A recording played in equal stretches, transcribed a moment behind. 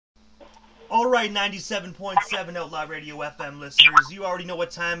All right, 97.7 Outlaw Radio FM listeners, you already know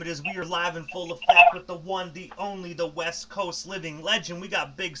what time it is. We are live in full effect with the one, the only, the West Coast living legend. We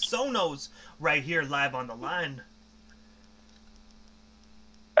got Big Sonos right here live on the line.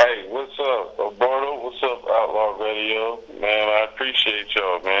 Hey, what's up, Alberto? What's up, Outlaw Radio? Man, I appreciate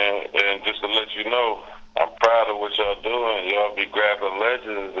y'all, man. And just to let you know, I'm proud of what y'all doing. Y'all be grabbing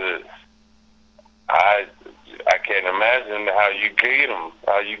legends that I can't imagine how you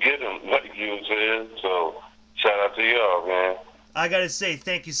get them, like you said. So, shout out to y'all, man. I gotta say,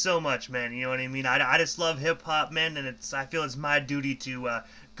 thank you so much, man. You know what I mean? I just love hip hop, man, and I feel it's my duty to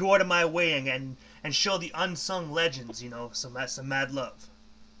go out of my way and show the unsung legends, you know, some mad love.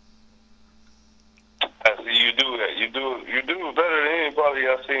 I see you do that. You do it better than anybody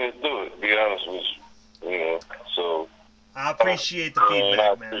I've seen it do it. To be honest with you, you know. So I appreciate the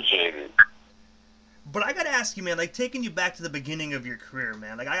feedback, man. I appreciate it. But I gotta ask you, man, like taking you back to the beginning of your career,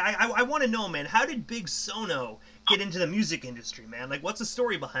 man. Like I want to know, man, how did Big Sono get into the music industry, man? Like, what's the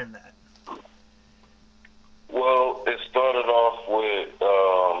story behind that? Well, it started off with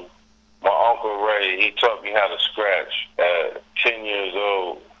my Uncle Ray. He taught me how to scratch at 10 years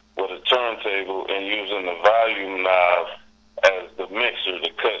old with a turntable and using the volume knob as the mixer to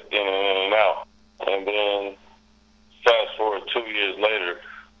cut in and out. And then fast forward 2 years later,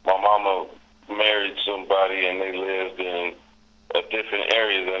 my mama married somebody and they lived in a different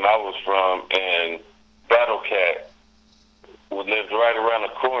area than I was from, and Battle Cat lived right around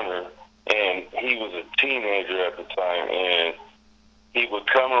the corner, and he was a teenager at the time, and he would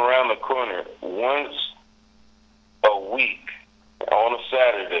come around the corner once a week on a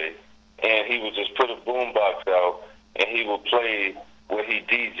Saturday, and he would just put a boombox out, and he would play what he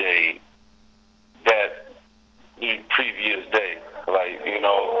DJ'd that previous day. Like, you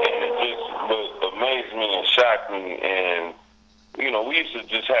know, and it just would amaze me and shock me. And, you know, we used to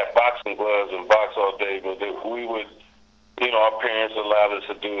just have boxing gloves and box all day, but we would, you know, our parents allowed us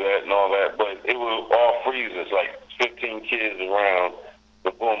to do that and all that, but it would all freeze us, like 15 kids around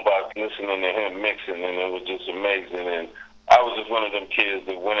the boombox listening to him mixing, and it was just amazing. And I was just one of them kids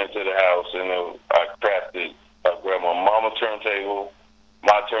that went into the house and I grabbed my mama turntable,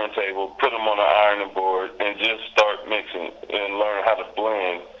 my turntable, put them on the ironing board, and just start mixing and learn how to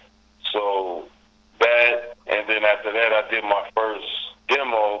blend. So that, and then after that, I did my first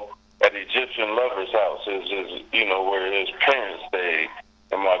demo at the Egyptian lover's house. Is you know, where his parents stayed,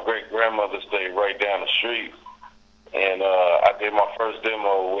 and my great grandmother stayed right down the street. And I did my first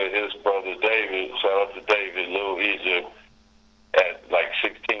demo with his brother David. Shout out to David, Little Egypt, at like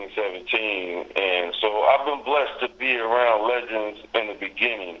 16, 17. And so I've been blessed to be around legends in the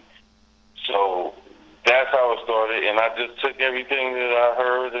beginning. So that's how it started, and I just took everything that I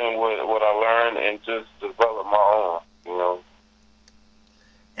heard and what I learned and just developed my own, you know.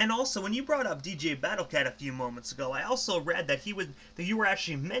 And also, when you brought up DJ Battlecat a few moments ago, I also read that you were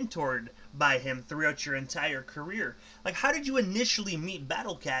actually mentored by him throughout your entire career. Like, how did you initially meet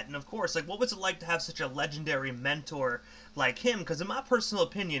Battlecat? And of course, like, what was it like to have such a legendary mentor like him? Because in my personal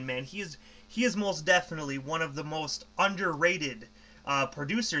opinion, man, he is most definitely one of the most underrated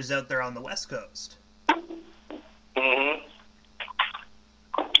producers out there on the West Coast. Mm-hmm.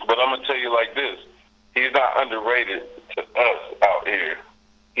 But I'm gonna tell you like this: he's not underrated to us out here.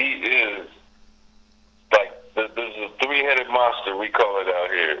 He is like there's a three-headed monster, we call it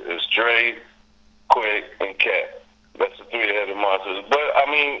out here. It's Dre, Quick, and Cat. That's the three-headed monsters. But I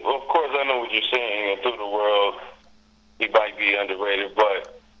mean, of course, I know what you're saying. And through the world, he might be underrated.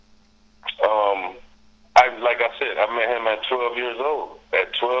 But like I said, I met him at 12 years old.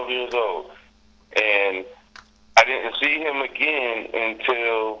 At 12 years old, and I didn't see him again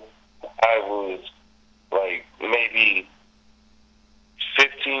until I was like maybe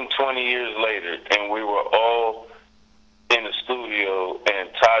 15, 20 years later, and we were all in the studio, and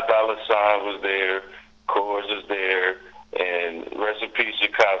Ty Dolla $ign was there, Coors was there, and rest in peace,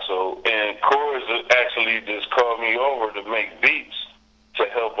 Picasso. And Coors actually just called me over to make beats to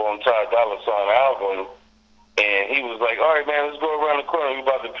help on Ty Dolla $ign album, and he was like, all right, man, let's go around the corner, we're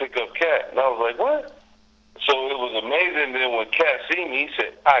about to pick up Cat. And I was like, what? So it was amazing. Then when Cat seen me, he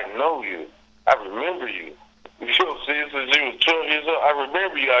said, I know you. I remember you. You know, since he was 12 years old, I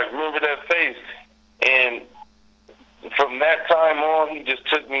remember you. I remember that face. And from that time on, he just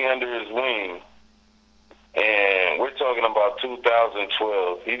took me under his wing. And we're talking about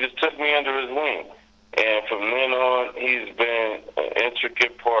 2012. He just took me under his wing. And from then on, he's been an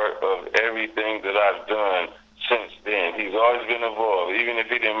intricate part of everything that I've done since then. He's always been involved. Even if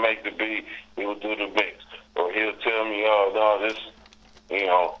he didn't make the beat, he would do the mix. Or he'll tell me, oh, no, this, you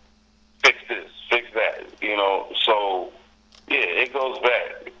know, fix this, fix that, you know. So, yeah, it goes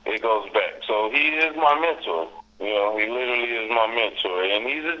back. It goes back. he is my mentor. You know, he literally is my mentor, and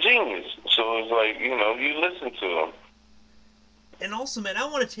he's a genius. So it's like, you know, you listen to him. And also, man, I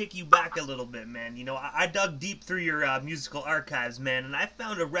want to take you back a little bit, man. You know, I dug deep through your musical archives, man, and I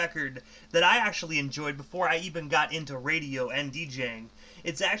found a record that I actually enjoyed before I even got into radio and DJing.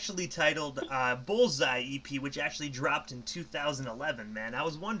 It's actually titled Bullseye EP, which actually dropped in 2011, man. I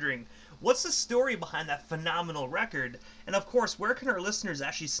was wondering, what's the story behind that phenomenal record? And of course, where can our listeners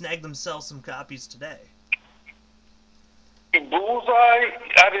actually snag themselves some copies today? Bullseye,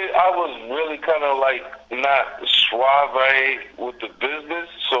 I was really kind of like not suave with the business,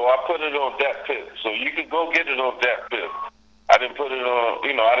 so I put it on Dat Piff. So you can go get it on Dat Piff. I didn't put it on,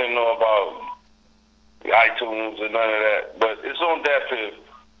 you know, I didn't know about iTunes and none of that, but it's on Dat Piff.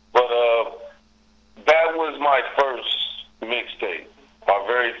 But that was my first mixtape, my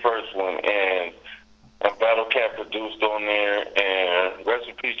very first one, and Battle Cat produced on there, and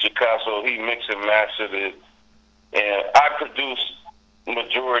Recipe Chicasso, he mixed and mastered it. And I produced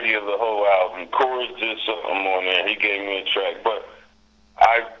majority of the whole album. Chorus did something on there. He gave me a track. But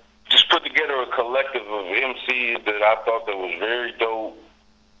I just put together a collective of MCs that I thought that was very dope.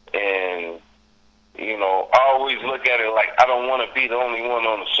 And, you know, I always look at it like I don't want to be the only one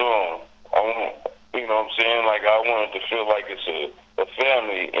on the song. I want, you know what I'm saying? Like I wanted to feel like it's a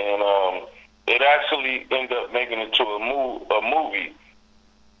family. And it actually ended up making it to a movie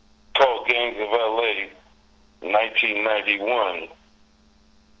called Gangs of L.A., 1991,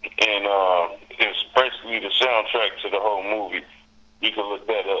 and it's basically the soundtrack to the whole movie. You can look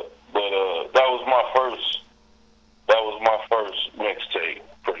that up. But that was my first mixtape,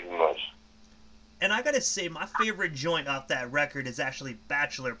 pretty much. And I gotta say, my favorite joint off that record is actually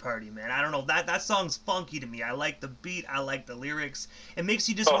Bachelor Party, man. I don't know, that song's funky to me. I like the beat, I like the lyrics. It makes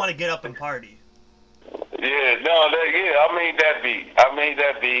you just want to get up and party. Yeah, no, I made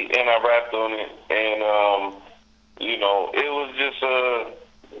that beat, and I rapped on it, and you know, it was just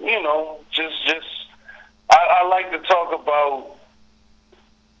you know, I like to talk about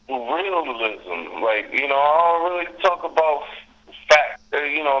realism, like, you know, I don't really talk about fact,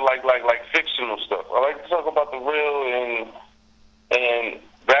 you know, like fictional stuff. I like to talk about the real, and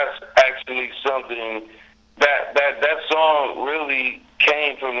that's actually something that song really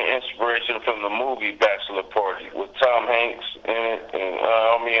came from the inspiration from the movie Bachelor Party with Tom Hanks in it. And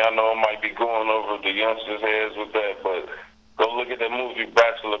I mean, I know I might be going over the youngsters' heads with that, but go look at that movie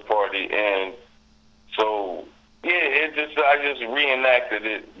Bachelor Party. And so, yeah, I just reenacted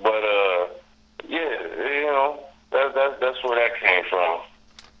it. But yeah, you know, that's where that came from.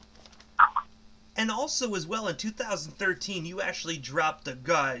 And also, as well, in 2013, you actually dropped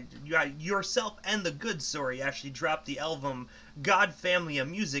yourself and the Goods, actually dropped the album God Family of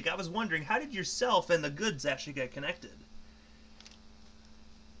Music. I was wondering, how did yourself and the Goods actually get connected?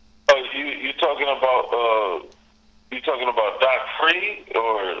 Oh, you talking about Doc Free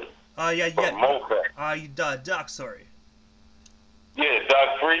or Mofat? Doc, sorry. Yeah,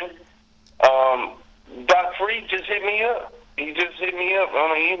 Doc Free. Doc Free just hit me up. He just hit me up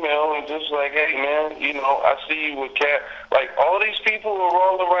on an email and just like, hey, man, you know, I see you with Cat. Like, all these people who are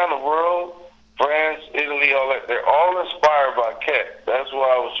all around the world, France, Italy, all that, they're all inspired by Cat. That's why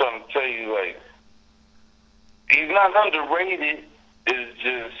I was trying to tell you, like, he's not underrated. It's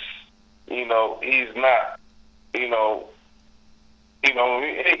just, you know, he's not, you know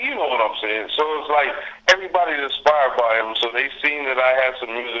what I'm saying. So it's like everybody's inspired by him. So they seen that I had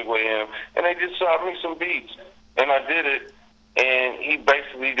some music with him, and they just shot me some beats, and I did it. And he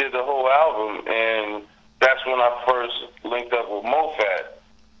basically did the whole album, and that's when I first linked up with Mofat,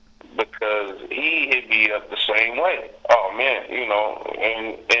 because he hit me up the same way. Oh man, you know,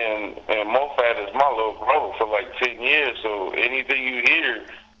 and Mofat is my little bro for like 10 years, so anything you hear,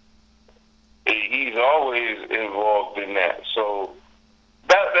 he's always involved in that. So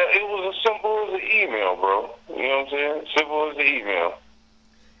that it was as simple as an email, bro. You know what I'm saying? Simple as an email.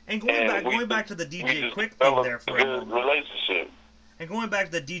 And going back to the DJ Quick thing there for a moment. Relationship. And going back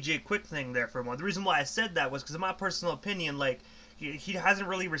to the DJ Quick thing there for a moment. The reason why I said that was because, in my personal opinion, like, he hasn't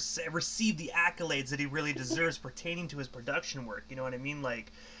really received the accolades that he really deserves pertaining to his production work. You know what I mean?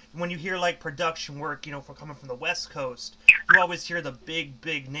 Like, when you hear like production work, you know, for coming from the West Coast, you always hear the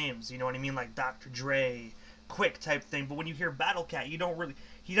big names. You know what I mean? Like Dr. Dre, Quick type thing. But when you hear Battle Cat, he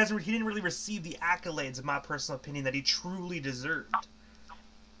didn't really receive the accolades, in my personal opinion, that he truly deserved.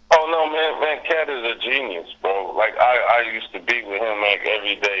 Oh no, man, Cat is a genius, bro. Like I used to be with him like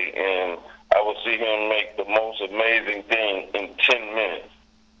every day, and I would see him make the most amazing thing in 10 minutes.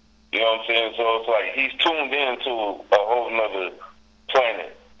 You know what I'm saying? So it's like he's tuned into a whole nother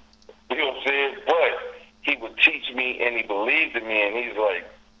planet. You know what I'm saying? But he would teach me, and he believed in me, and he's like,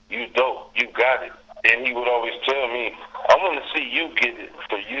 You dope. You got it. And he would always tell me, I want to see you get it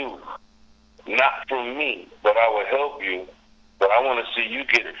for you, not from me, but I will help you. But I want to see you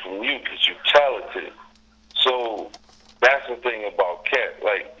get it from you because you're talented. So that's the thing about Cat.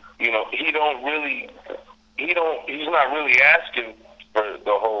 Like, you know, he's not really asking for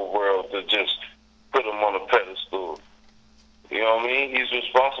the whole world to just put him on a pedestal. You know what I mean? He's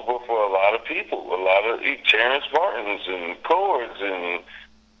responsible for a lot of people, a lot of Terrence Martins and Chords, and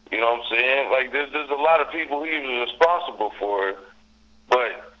you know what I'm saying? Like there's a lot of people he was responsible for,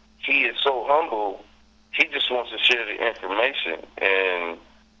 but he is so humble. He just wants to share the information, and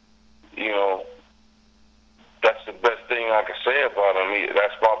you know that's the best thing I can say about him.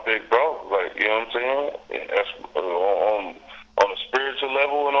 That's my big bro. Like you know what I'm saying? That's on a spiritual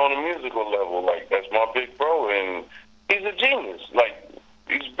level and on a musical level. Like that's my big bro, and he's a genius. Like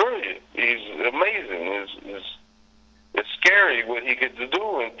he's brilliant. He's amazing. It's scary what he could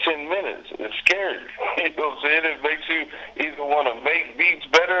do in 10 minutes. It's scary. You know what I'm saying? It makes you either want to make beats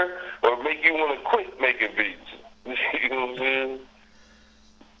better or make you want to quit making beats. You know what I'm saying?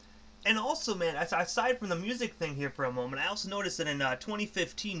 And also, man, aside from the music thing here for a moment, I also noticed that in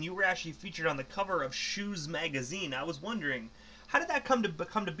 2015 you were actually featured on the cover of Shoes magazine. I was wondering, how did that come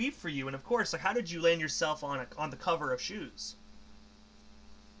to be for you? And of course, like, how did you land yourself on the cover of Shoes?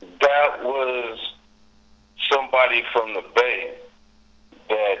 That was somebody from the Bay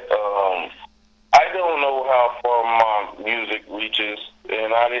that I don't know how far my music reaches,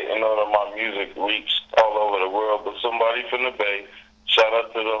 and I didn't know that my music reached all over the world, but somebody from the Bay, shout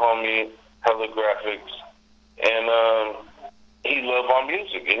out to the homie Holographics, and he loved my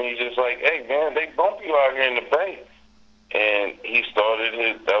music, and he's just like, hey man, they bump you out here in the Bay. And he started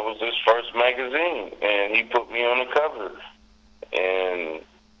that was his first magazine, and he put me on the cover, and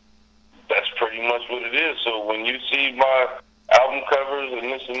that's pretty much what it is. So when you see my album covers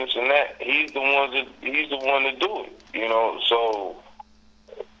and this and this and that, he's the one to do it, you know. So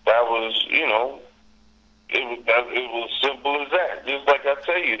that was, you know, it was simple as that. Just like I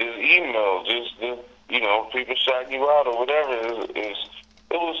tell you, this email, you know, people shouting you out or whatever. It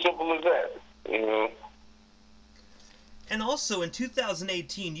was simple as that, you know. And also, in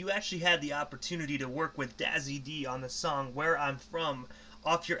 2018, you actually had the opportunity to work with Dazzy D on the song Where I'm From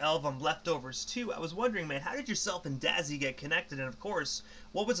off your album Leftovers 2. I was wondering, man, how did yourself and Dazzy get connected? And of course,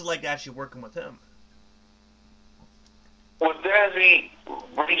 what was it like actually working with him? Well, Dazzy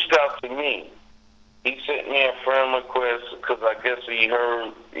reached out to me. He sent me a friend request because I guess he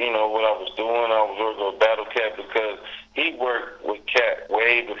heard, you know, what I was doing. I was working with Battle Cat because he worked with Cat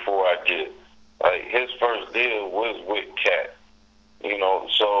way before I did. Like, his first deal was with Cat, you know,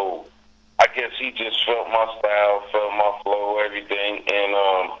 so I guess he just felt my style, felt my flow, everything, and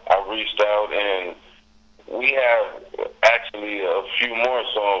I reached out, and we have actually a few more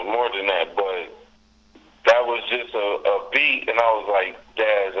songs, more than that, but that was just a beat, and I was like,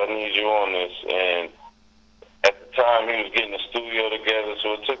 Daz, I need you on this, and at the time he was getting the studio together,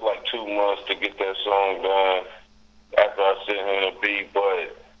 so it took like 2 months to get that song done after I sent him the beat,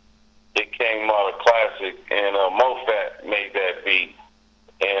 but it came out a classic, and MoFat made that beat,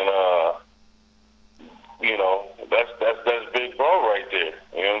 and you know, that's Big Bro right there.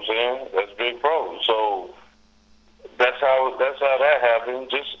 You know what I'm saying? That's Big Bro. So that's how that happened.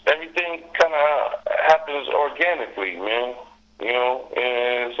 Just everything kind of happens organically, man. You know,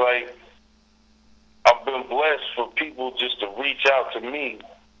 and it's like I've been blessed for people just to reach out to me,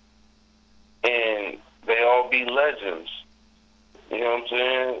 and they all be legends. You know what I'm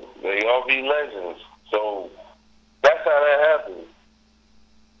saying? They all be legends. So that's how that happened.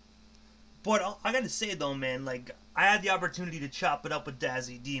 But I gotta say though, man, like, I had the opportunity to chop it up with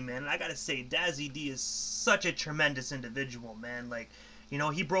Dazzy D, man, and I gotta say, Dazzy D is such a tremendous individual, man. Like, you know,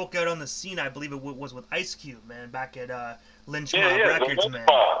 he broke out on the scene, I believe it was with Ice Cube, man, back at Lynch Mob Records, man.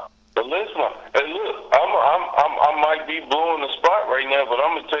 The Lynch Mob. Hey, look, I might be blowing the spot right now, but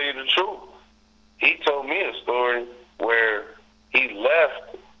I'm gonna tell you the truth. He told me a story where he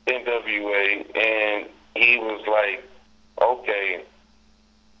left NWA and he was like, okay,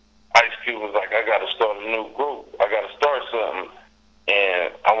 Ice Cube was like, I gotta start a new group. I gotta start something.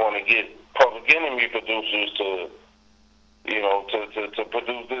 And I want to get Public Enemy producers to, you know, to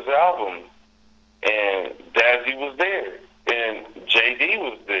produce this album. And Dazzy was there. And JD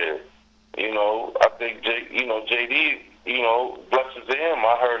was there. You know, I think, JD, you know, blessings to him.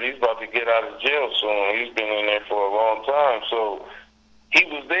 I heard he's about to get out of jail soon. He's been in there for a long time. So he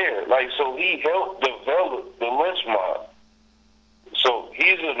was there. Like, so he helped develop the Lynch Mob. So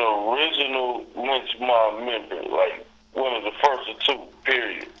he's an original Lynch Mob member, like one of the first or two,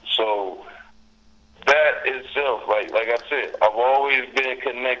 period. So that itself, like I said, I've always been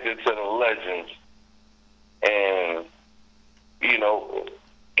connected to the legends, and you know,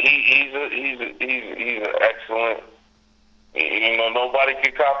 he's an excellent. You know, nobody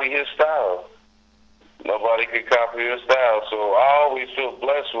could copy his style. Nobody could copy his style. So I always feel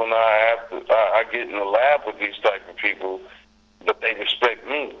blessed when I get in the lab with these type of people, but they respect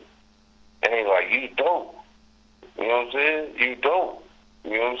me, and they like, you dope. You know what I'm saying? You dope.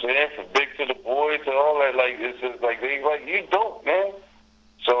 You know what I'm saying? From Big to the Boy to all that, like, it's just like, they like, you dope, man.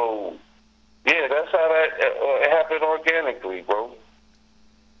 So, yeah, that's how that happened organically, bro.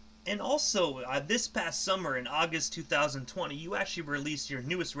 And also, this past summer in August 2020, you actually released your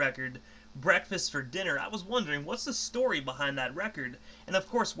newest record, Breakfast for Dinner. I was wondering, what's the story behind that record? And of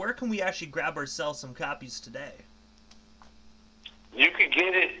course, where can we actually grab ourselves some copies today? You could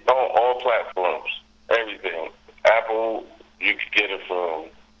get it on all platforms, everything. Apple, you could get it from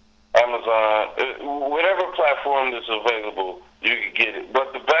Amazon, whatever platform that's available, you could get it.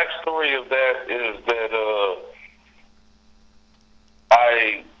 But the backstory of that is that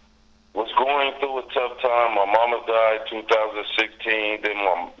I was going through a tough time. My mama died 2016, then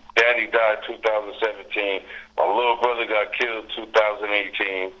my daddy died 2017. My little brother got killed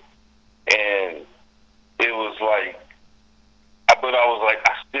 2018, and it was like, but I was like,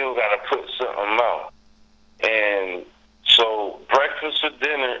 I still got to put something out. And so breakfast for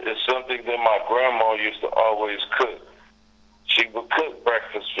dinner is something that my grandma used to always cook. She would cook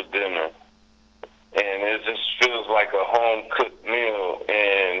breakfast for dinner, and it just feels like a home-cooked meal.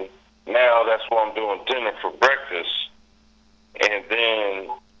 And now that's why I'm doing dinner for breakfast. And then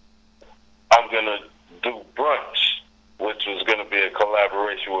I'm going to do brunch, which was going to be a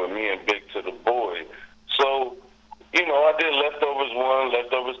collaboration with me and Big to the Boy. So, you know, I did Leftovers 1,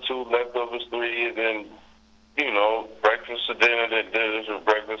 Leftovers 2, Leftovers 3, and then, you know, breakfast for dinner, then dinner for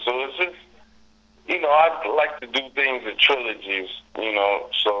breakfast. So it's just, you know, I like to do things in trilogies, you know.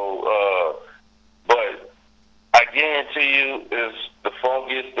 So, but I guarantee you it's the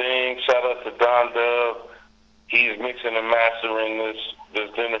funkiest thing. Shout out to Don Dub. He's mixing and mastering this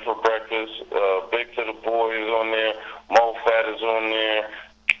dinner for breakfast. Big to the Boy is on there. Mo Fat is on there.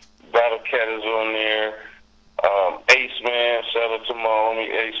 Battle Cat is on there. Ace Man, shout out to my homie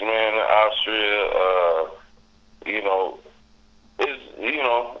Ace Man in Austria. You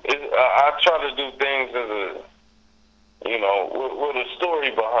know, I try to do things as a, you know, with a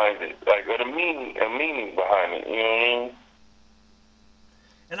story behind it, like with a meaning behind it. You know what I mean?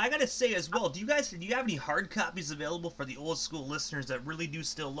 And I gotta say as well, do you have any hard copies available for the old school listeners that really do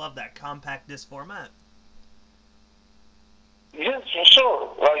still love that compact disc format? Yes, for sure.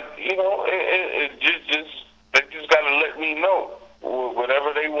 Like, you know, they just gotta let me know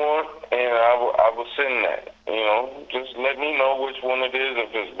whatever they want, and I will send that. You know, just let me know which one it is. If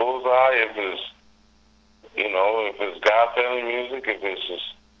it's Bullseye, if it's, you know, if it's God Family Music, if it's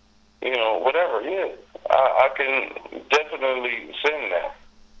just, you know, whatever. Yeah, I can definitely send that.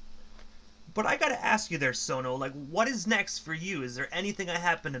 But I gotta ask you there, Sono, like, what is next for you? Is there anything I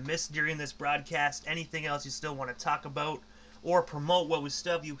happen to miss during this broadcast? Anything else you still want to talk about or promote what we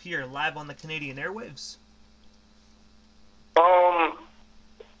still have you here live on the Canadian airwaves?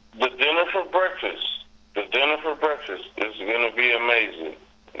 The dinner for breakfast. The dinner for breakfast is gonna be amazing.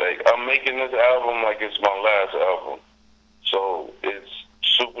 Like, I'm making this album like it's my last album, so it's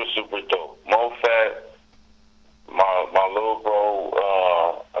super, super dope. Mo Fat, my little bro,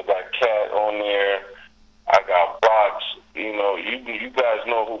 I got Cat on there. I got Box. You know, you guys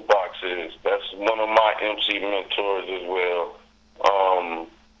know who Box is. That's one of my MC mentors as well.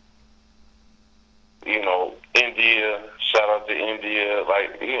 You know, India. Shout out to India.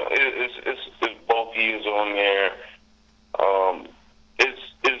 Like, you know, it's Bulky is on there.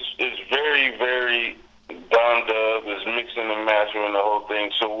 It's very, very Don Dub is mixing and mastering the whole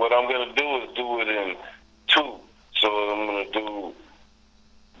thing. So what I'm gonna do is do it in two. So I'm gonna do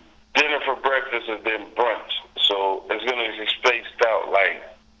dinner for breakfast and then brunch. So it's gonna be spaced out like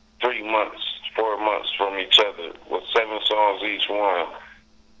 3 months, 4 months from each other with 7 songs each one.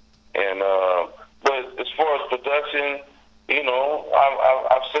 And but as far as production, you know,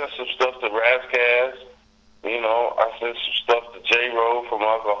 I've sent some stuff to Razkaz. You know, I sent some stuff to J-Ro from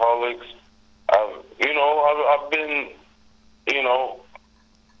Alcoholics. I've been, you know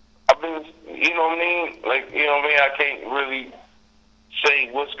what I mean? Like, you know what I mean? I can't really say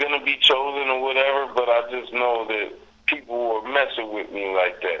what's going to be chosen or whatever, but I just know that people were messing with me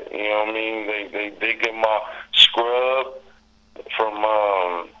like that. You know what I mean? They get my Scrub from,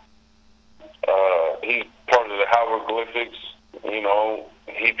 he part of the hieroglyphics. You know,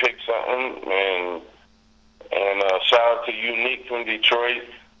 he picked something, and shout out to Unique from Detroit.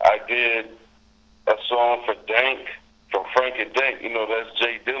 I did a song for Dank, from Frank and Dank. You know, that's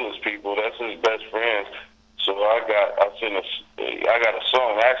Jay Dilla's people. That's his best friends. So I got a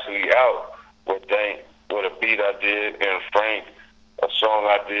song actually out with Dank, with a beat I did, and Frank, a song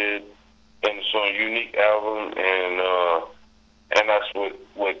I did, and it's on Unique album, and that's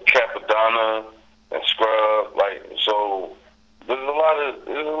with Capadonna and Scrub. Like, so there's a lot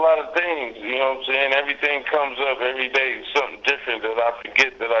of things, you know what I'm saying? Everything comes up every day, something different that I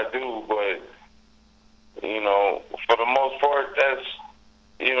forget that I do, but you know, for the most part, that's,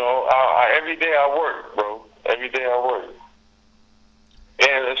 you know, every day I work, bro. Every day I work.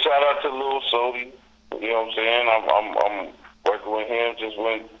 And a shout out to Lil Sody, you know what I'm saying? I'm working with him. Just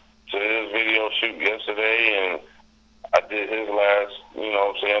went to his video shoot yesterday, and I did his last, you know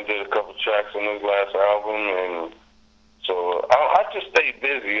what I'm saying? I did a couple tracks on his last album, and so I just stay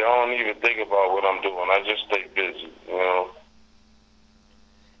busy. I don't even think about what I'm doing. I just stay busy, you know.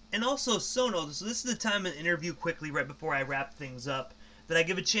 And also, Sono, so this is the time in the interview quickly, right before I wrap things up, that I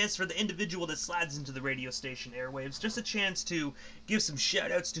give a chance for the individual that slides into the radio station airwaves, just a chance to give some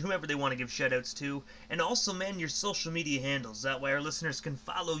shout-outs to whomever they want to give shout-outs to, and also, man, your social media handles. That way our listeners can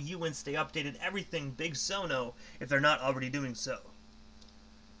follow you and stay updated everything Big Sono, if they're not already doing so.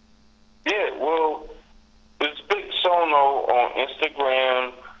 Yeah, well, it's Big Sono on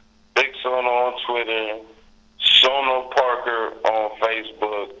Instagram, Big Sono on Twitter, Sono Parker on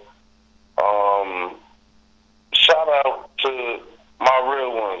Facebook. Shout out to my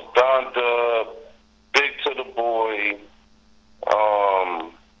real ones, Don Dub, Big to the Boy,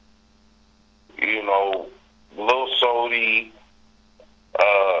 you know, Lil Sody,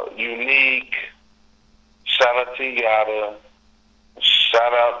 Unique, shout out to Yada,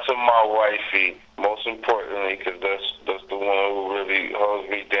 shout out to my wifey, most importantly, because that's the one who really holds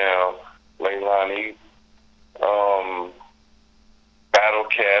me down, Leilani. Battle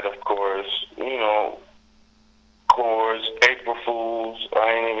Cat, of course, you know, Coors, April Fools.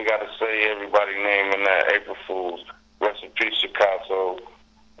 I ain't even got to say everybody's name in that. April Fools. Rest in peace, Chicago.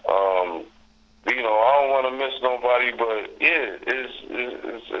 You know, I don't want to miss nobody, but yeah,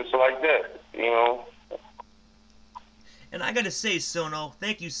 it's like that, you know. And I gotta say, Sono,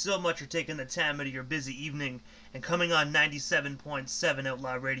 thank you so much for taking the time out of your busy evening and coming on 97.7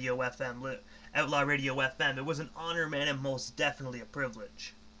 Outlaw Radio FM. Outlaw Radio FM. It was an honor, man, and most definitely a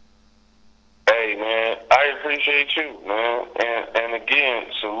privilege. Hey, man, I appreciate you, man. And again,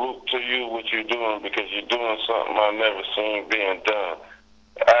 salute to you what you're doing, because you're doing something I've never seen being done.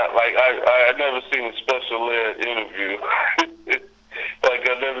 I never seen a special ed interview. Like,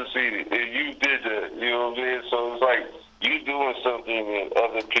 I never seen it. And you did that, you know what I'm saying? So it's like you doing something that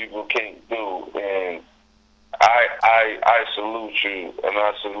other people can't do, and I salute you, and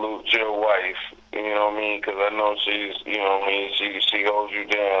I salute your wife, you know what I mean? Because I know she's, you know what I mean, she holds you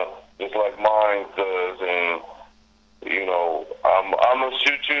down just like mine does, and, you know, I'm going to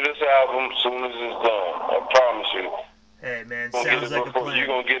shoot you this album as soon as it's done. I promise you. Hey, man, sounds like a plan. You're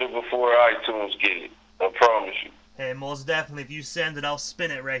going to get it before iTunes get it. I promise you. Hey, most definitely. If you send it, I'll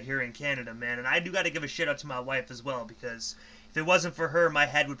spin it right here in Canada, man. And I do got to give a shout out to my wife as well, because if it wasn't for her, my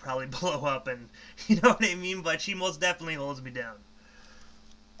head would probably blow up, and you know what I mean? But she most definitely holds me down.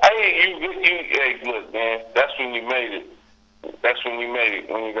 Hey, hey, look, man, that's when you made it. That's when you made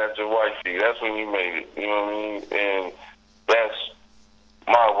it, when you got your wifey. That's when you made it, you know what I mean? And that's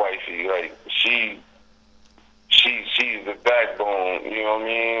my wifey. Like, she's the backbone, you know what I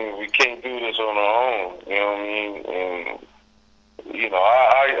mean? We can't do this on our own, you know what I mean? And, you know,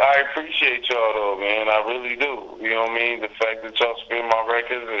 I appreciate y'all, though, man. I really do, you know what I mean? The fact that y'all spin my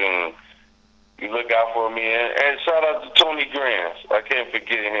records and you look out for me. And shout out to Tony Grants. I can't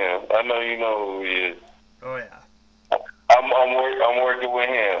forget him. I know you know who he is. Oh, yeah. I'm working with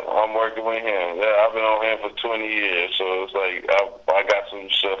him. Yeah, I've been on him for 20 years, so it's like I got some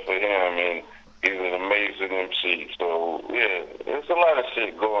stuff for him, and he's an amazing MC. So yeah, there's a lot of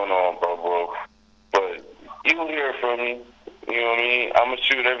shit going on, bro. But you'll hear from me. You know what I mean? I'm gonna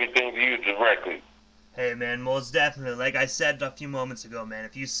shoot everything to you directly. Hey, man, most definitely. Like I said a few moments ago, man,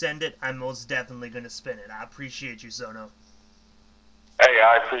 if you send it, I'm most definitely gonna spin it. I appreciate you, Sono. Hey,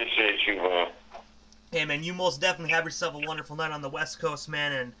 I appreciate you, man. Hey, man, you most definitely have yourself a wonderful night on the West Coast,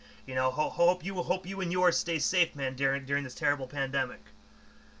 man, and you know, hope you and yours stay safe, man, during this terrible pandemic.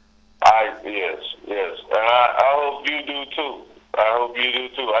 Yes, and I hope you do too.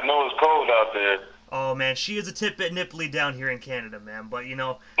 I know it's cold out there. Oh, man, she is a tidbit nipply down here in Canada, man, but you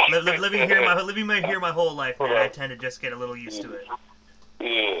know, living here my whole life, man, I tend to just get a little used to it.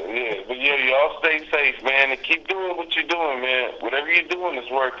 Yeah, but yeah, y'all stay safe, man, and keep doing what you're doing, man. Whatever you're doing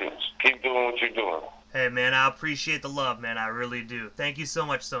is working. Keep doing what you're doing. Hey, man, I appreciate the love, man. I really do. Thank you so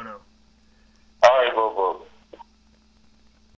much, Sono. All All right, bro.